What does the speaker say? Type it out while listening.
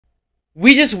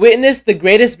We just witnessed the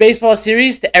greatest baseball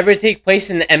series to ever take place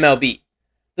in the MLB.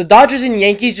 The Dodgers and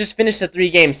Yankees just finished a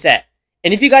 3-game set,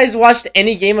 and if you guys watched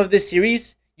any game of this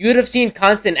series, you would have seen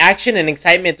constant action and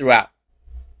excitement throughout.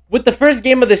 With the first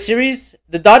game of the series,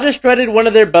 the Dodgers strutted one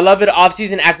of their beloved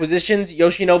offseason acquisitions,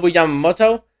 Yoshinobu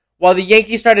Yamamoto, while the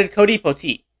Yankees started Cody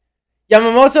Poteet.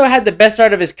 Yamamoto had the best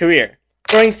start of his career,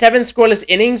 throwing 7 scoreless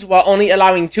innings while only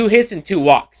allowing 2 hits and 2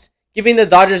 walks, giving the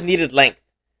Dodgers needed length.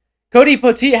 Cody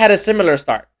Poteet had a similar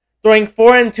start, throwing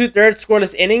 4 2/3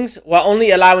 scoreless innings while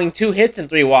only allowing 2 hits and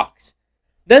 3 walks.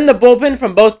 Then the bullpen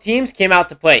from both teams came out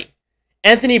to play.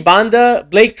 Anthony Banda,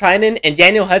 Blake Trinan, and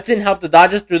Daniel Hudson helped the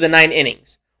Dodgers through the 9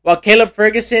 innings, while Caleb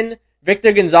Ferguson,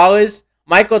 Victor Gonzalez,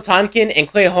 Michael Tonkin, and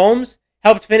Clay Holmes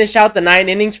helped finish out the 9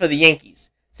 innings for the Yankees,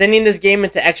 sending this game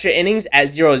into extra innings at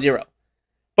 0-0.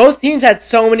 Both teams had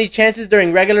so many chances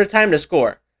during regular time to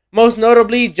score. Most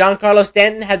notably, Giancarlo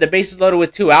Stanton had the bases loaded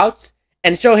with 2 outs,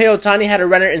 and Shohei Ohtani had a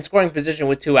runner in scoring position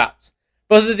with 2 outs.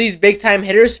 Both of these big-time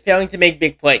hitters failing to make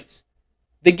big plays.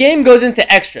 The game goes into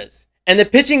extras, and the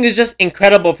pitching is just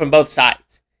incredible from both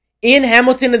sides. Ian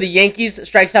Hamilton of the Yankees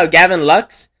strikes out Gavin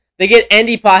Lux. They get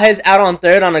Andy Pages out on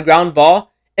third on a ground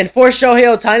ball, and force Shohei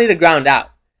Ohtani to ground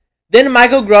out. Then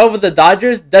Michael Grove of the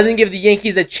Dodgers doesn't give the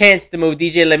Yankees a chance to move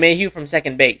DJ LeMahieu from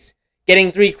second base,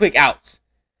 getting 3 quick outs.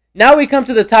 Now we come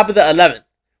to the top of the 11th,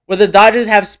 where the Dodgers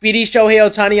have speedy Shohei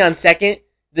Ohtani on second,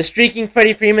 the streaking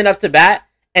Freddie Freeman up to bat,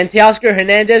 and Teoscar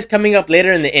Hernandez coming up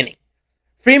later in the inning.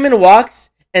 Freeman walks,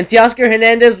 and Teoscar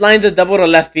Hernandez lines a double to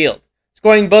left field,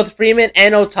 scoring both Freeman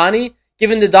and Ohtani,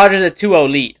 giving the Dodgers a 2-0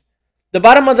 lead. The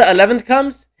bottom of the 11th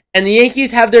comes, and the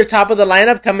Yankees have their top of the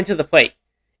lineup coming to the plate.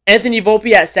 Anthony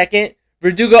Volpe at second,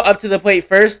 Verdugo up to the plate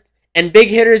first, and big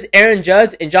hitters Aaron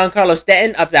Judge and Giancarlo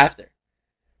Stanton up after.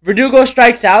 Verdugo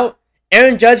strikes out,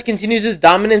 Aaron Judge continues his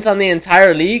dominance on the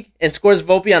entire league and scores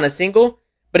Volpe on a single,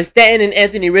 but Stanton and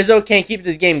Anthony Rizzo can't keep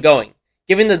this game going,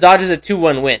 giving the Dodgers a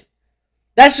 2-1 win.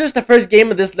 That's just the first game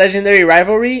of this legendary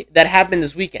rivalry that happened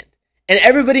this weekend, and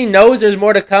everybody knows there's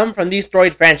more to come from these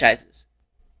storied franchises.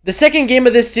 The second game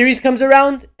of this series comes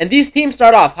around, and these teams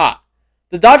start off hot.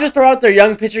 The Dodgers throw out their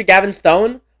young pitcher Gavin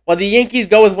Stone, while the Yankees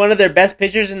go with one of their best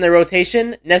pitchers in their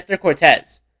rotation, Nestor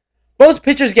Cortez. Both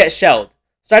pitchers get shelled,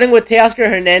 starting with Teoscar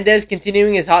Hernandez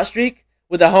continuing his hot streak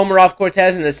with a homer off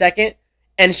Cortez in the second,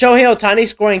 and Shohei Ohtani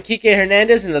scoring Kike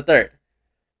Hernandez in the third.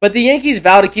 But the Yankees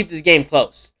vow to keep this game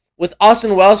close, with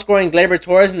Austin Wells scoring Gleyber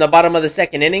Torres in the bottom of the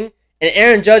second inning, and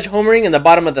Aaron Judge homering in the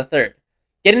bottom of the third,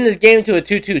 getting this game to a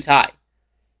 2-2 tie.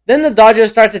 Then the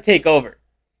Dodgers start to take over.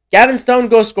 Gavin Stone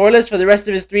goes scoreless for the rest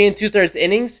of his 3 2/3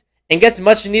 innings, and gets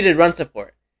much needed run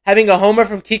support, having a homer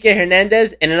from Kike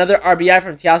Hernandez and another RBI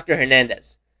from Teoscar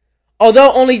Hernandez.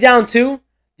 Although only down 2,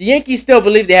 the Yankees still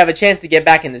believe they have a chance to get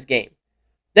back in this game.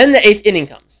 Then the 8th inning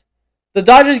comes. The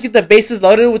Dodgers get the bases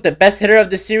loaded with the best hitter of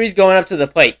the series going up to the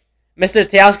plate, Mr.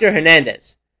 Teoscar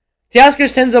Hernandez. Teoscar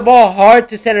sends the ball hard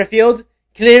to center field,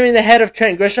 clearing the head of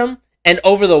Trent Grisham and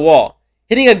over the wall,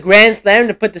 hitting a grand slam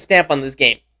to put the stamp on this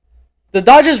game. The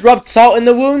Dodgers rubbed salt in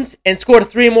the wounds and scored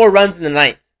 3 more runs in the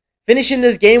 9th, finishing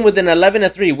this game with an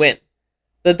 11-3 win.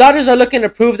 The Dodgers are looking to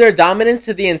prove their dominance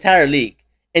to the entire league,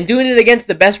 and doing it against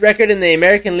the best record in the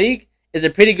American League is a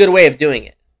pretty good way of doing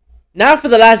it. Now for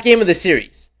the last game of the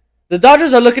series. The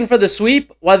Dodgers are looking for the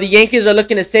sweep, while the Yankees are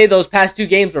looking to say those past 2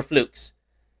 games were flukes.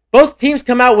 Both teams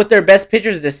come out with their best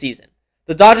pitchers this season.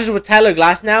 The Dodgers with Tyler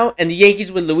Glasnow, and the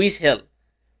Yankees with Luis Hill.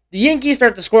 The Yankees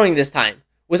start the scoring this time,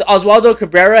 with Oswaldo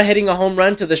Cabrera hitting a home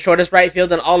run to the shortest right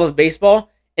field in all of baseball,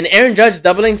 and Aaron Judge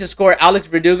doubling to score Alex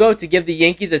Verdugo to give the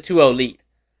Yankees a 2-0 lead.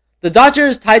 The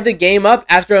Dodgers tied the game up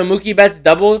after a Mookie Betts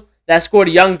double that scored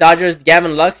young Dodgers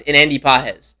Gavin Lux and Andy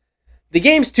Pages. The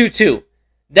game's 2-2.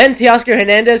 Then Teoscar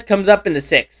Hernandez comes up in the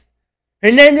 6th.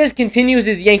 Hernandez continues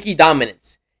his Yankee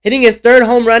dominance, hitting his 3rd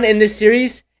home run in this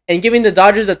series and giving the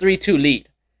Dodgers a 3-2 lead.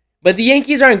 But the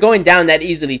Yankees aren't going down that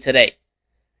easily today.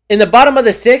 In the bottom of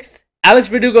the 6th, Alex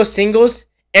Verdugo singles,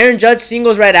 Aaron Judge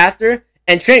singles right after,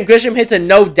 and Trent Grisham hits a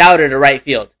no-doubter to right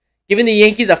field, giving the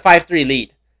Yankees a 5-3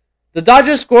 lead. The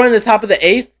Dodgers score in the top of the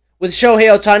 8th, with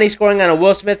Shohei Ohtani scoring on a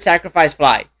Will Smith sacrifice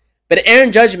fly, but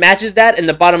Aaron Judge matches that in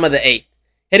the bottom of the 8th,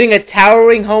 hitting a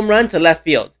towering home run to left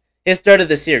field, his 3rd of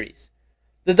the series.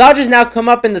 The Dodgers now come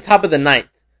up in the top of the 9th,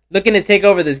 looking to take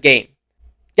over this game.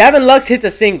 Gavin Lux hits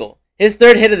a single, his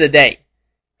 3rd hit of the day.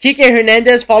 Kike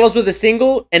Hernandez follows with a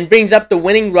single and brings up the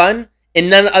winning run in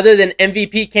none other than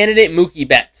MVP candidate Mookie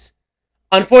Betts.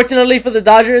 Unfortunately for the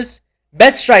Dodgers,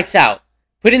 Betts strikes out,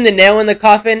 putting the nail in the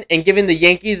coffin and giving the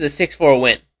Yankees the 6-4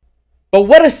 win. But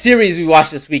what a series we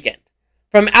watched this weekend.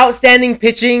 From outstanding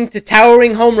pitching to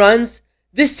towering home runs,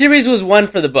 this series was one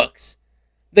for the books.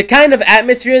 The kind of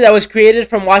atmosphere that was created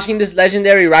from watching this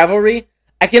legendary rivalry,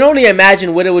 I can only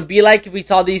imagine what it would be like if we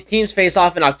saw these teams face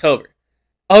off in October.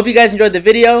 I hope you guys enjoyed the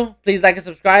video. Please like and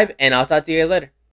subscribe, and I'll talk to you guys later.